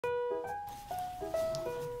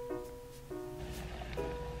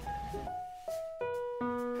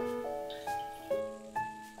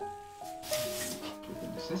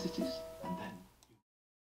necessities, and then...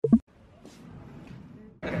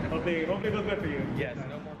 Hopefully it goes good for you. Yes, no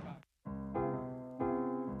more problems.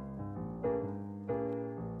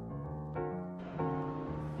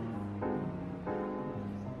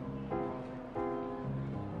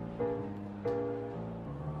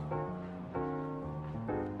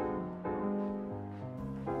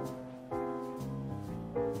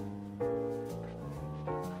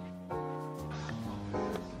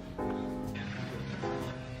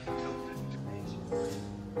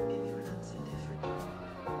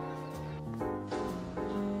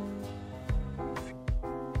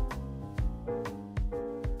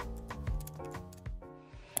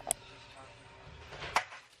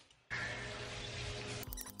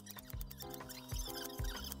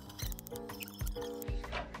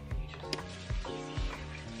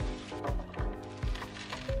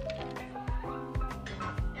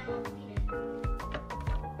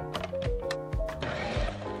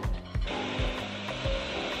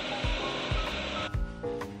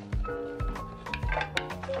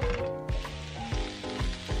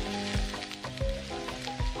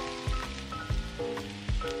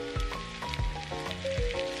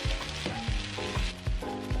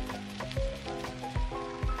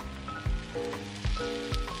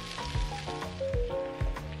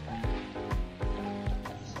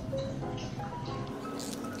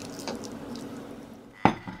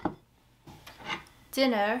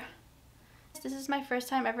 Dinner. This is my first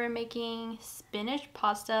time ever making spinach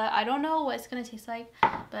pasta. I don't know what it's gonna taste like,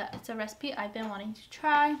 but it's a recipe I've been wanting to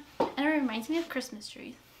try, and it reminds me of Christmas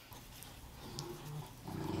trees.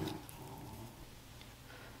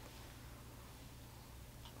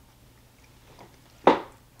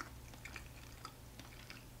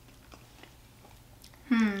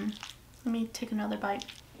 Let me take another bite.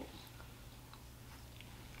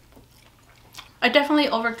 I definitely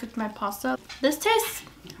overcooked my pasta. This tastes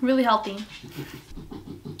really healthy.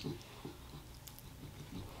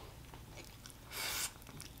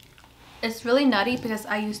 It's really nutty because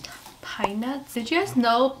I used pine nuts. Did you guys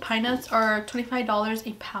know pine nuts are $25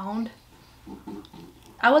 a pound?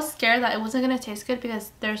 I was scared that it wasn't gonna taste good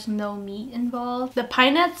because there's no meat involved. The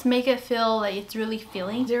pine nuts make it feel like it's really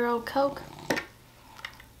filling. Zero Coke.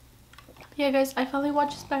 Yeah guys, I finally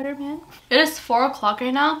watched Spider-Man. It is 4 o'clock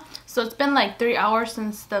right now, so it's been like 3 hours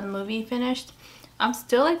since the movie finished. I'm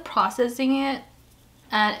still like processing it,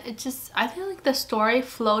 and I feel like the story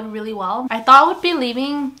flowed really well. I thought I would be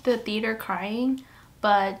leaving the theater crying,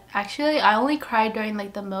 but actually I only cried during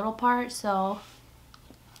like the middle part, so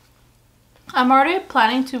I'm already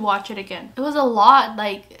planning to watch it again. It was a lot,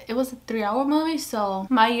 like it was a 3-hour movie, so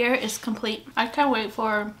my year is complete. I can't wait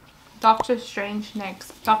for Doctor Strange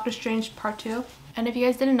next. Doctor Strange Part 2. And if you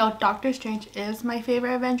guys didn't know, Doctor Strange is my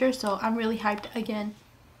favorite Avenger, so I'm really hyped again.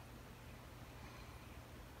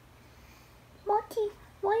 Mochi,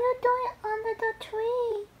 what are you doing under the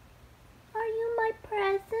tree? Are you my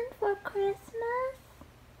present for Christmas?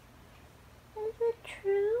 Is it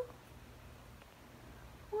true?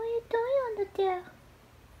 What are you doing under there?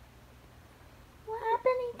 What's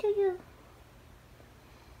happening to you?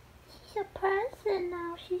 She's a present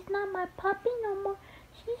now. She's not my puppy no more.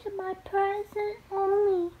 She's my present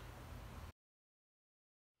only.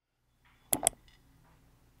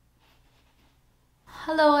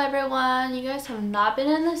 Hello everyone. You guys have not been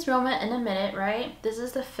in this room in a minute, right? This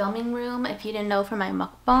is the filming room, if you didn't know, for my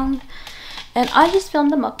mukbang. And I just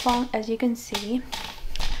filmed the mukbang, as you can see.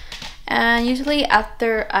 And usually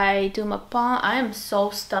after I do mukbang, I am so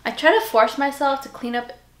stuffed. I try to force myself to clean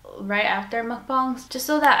up right after mukbangs, just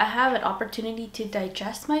so that I have an opportunity to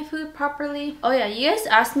digest my food properly. Oh yeah, you guys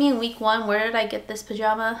asked me in week 1 where did I get this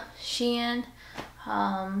pajama. Shein.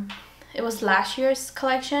 It was last year's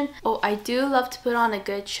collection. Oh, I do love to put on a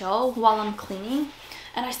good show while I'm cleaning.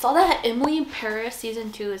 And I saw that Emily in Paris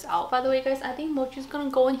season 2 is out, by the way guys. I think Mochi's gonna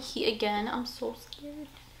go in heat again. I'm so scared.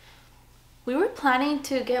 We were planning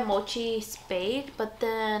to get Mochi spayed, but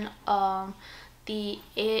then the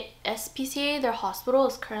SPCA, their hospital,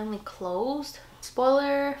 is currently closed.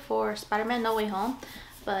 Spoiler for Spider-Man No Way Home.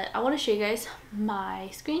 But I want to show you guys my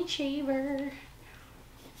screensaver.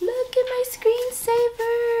 Look at my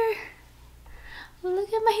screensaver.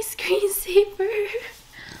 Look at my screensaver.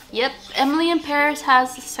 Yep, Emily in Paris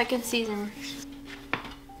has the 2nd season.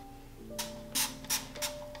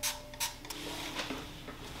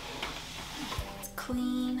 It's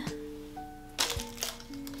clean.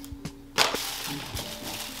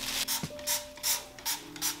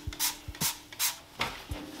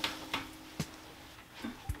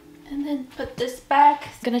 And then put this back.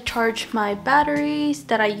 I'm gonna charge my batteries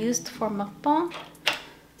that I used for mukbang.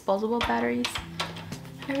 Disposable batteries.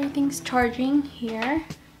 Everything's charging here.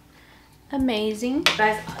 amazing.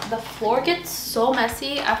 Guys, the floor gets so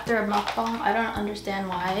messy after a mukbang. I don't understand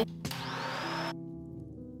why.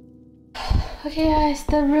 Okay guys,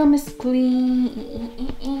 the room is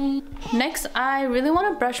clean. Next, I really want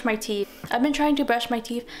to brush my teeth. I've been trying to brush my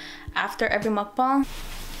teeth after every mukbang.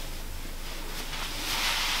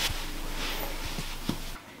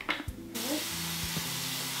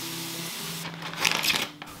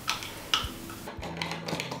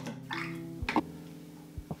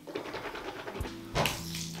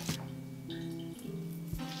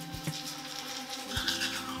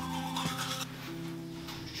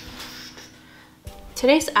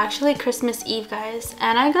 Today's actually Christmas Eve, guys,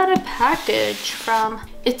 and I got a package from,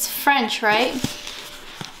 it's French, right?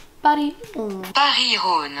 Paris-Rhône.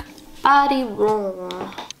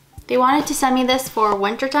 They wanted to send me this for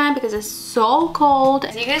winter time because it's so cold.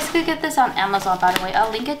 So you guys could get this on Amazon, by the way. I'll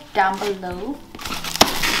link it down below.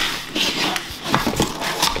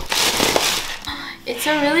 It's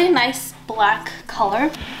a really nice black color.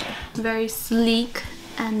 Very sleek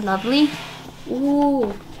and lovely.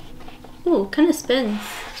 Ooh. Ooh, kind of spins.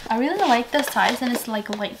 I really like the size and it's like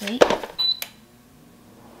lightweight.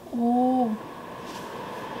 Ooh.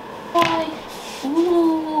 Why?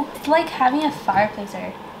 Ooh. It's like having a fireplace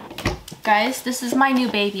there. Guys, this is my new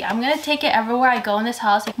baby. I'm gonna take it everywhere I go in this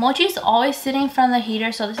house. Mochi's always sitting in front of the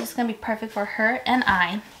heater, so this is gonna be perfect for her and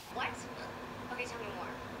I. What? Okay, tell me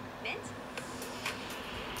more. Mint?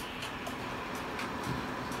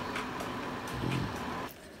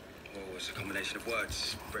 Oh, it's a combination of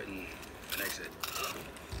words. Britain and exit.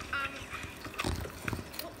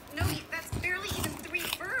 Well, no, that's barely even 3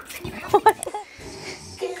 verbs, and you have Come on.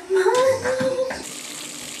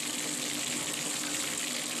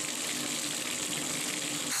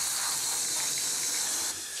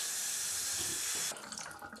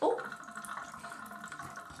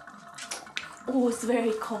 Oh, it's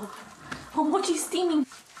very cold. Oh, Mochi's steaming.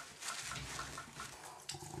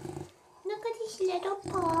 Look at this little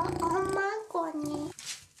paw. Oh my goodness.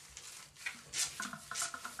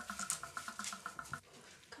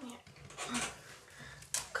 Come here.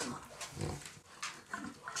 Come on.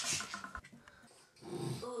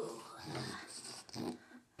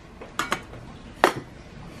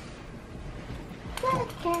 Good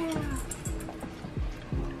girl.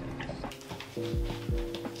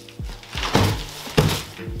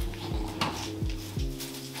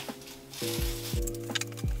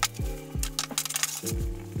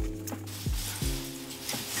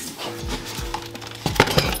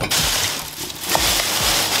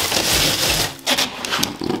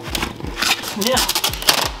 Yeah.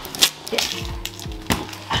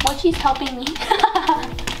 Mochi's helping me.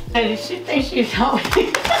 She thinks she's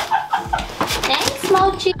helping. Thanks,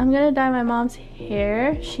 Mochi. I'm gonna dye my mom's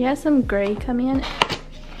hair. She has some gray coming in.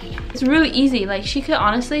 It's really easy. Like, she could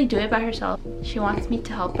honestly do it by herself. She wants me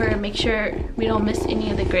to help her and make sure we don't miss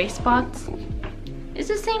any of the gray spots. It's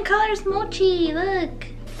the same color as Mochi, look.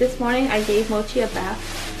 This morning I gave Mochi a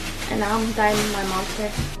bath and now I'm dyeing my mom's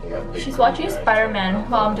hair. She's watching Spider-Man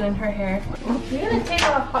while I'm doing her hair. You're gonna take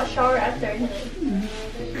a hot shower after, isn't it?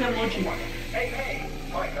 Yeah, Mochi. Hey,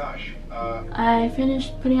 my gosh. I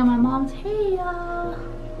finished putting on my mom's hair.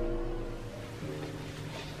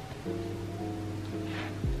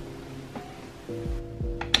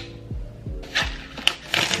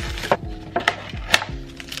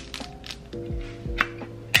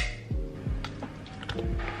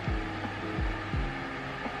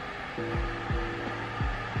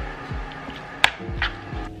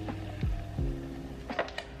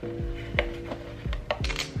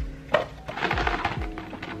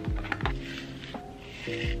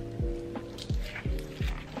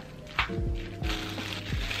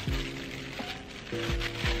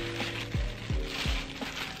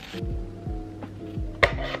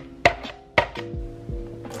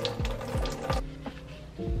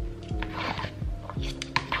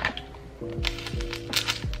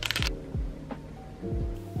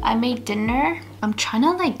 I made dinner. I'm trying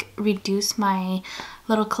to like reduce my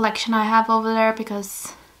little collection I have over there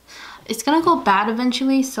because it's gonna go bad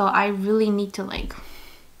eventually, so I really need to like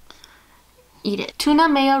eat it. Tuna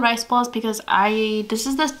mayo rice balls because this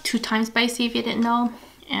is the 2 times spicy if you didn't know,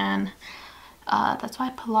 and that's why I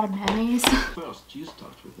put a lot of mayonnaise. First, you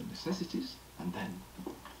start with the necessities, and then...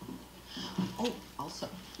 Oh, also...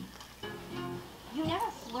 You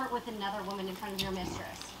never flirt with another woman in front of your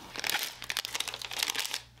mistress.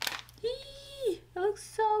 Eee, it looks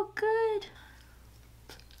so good.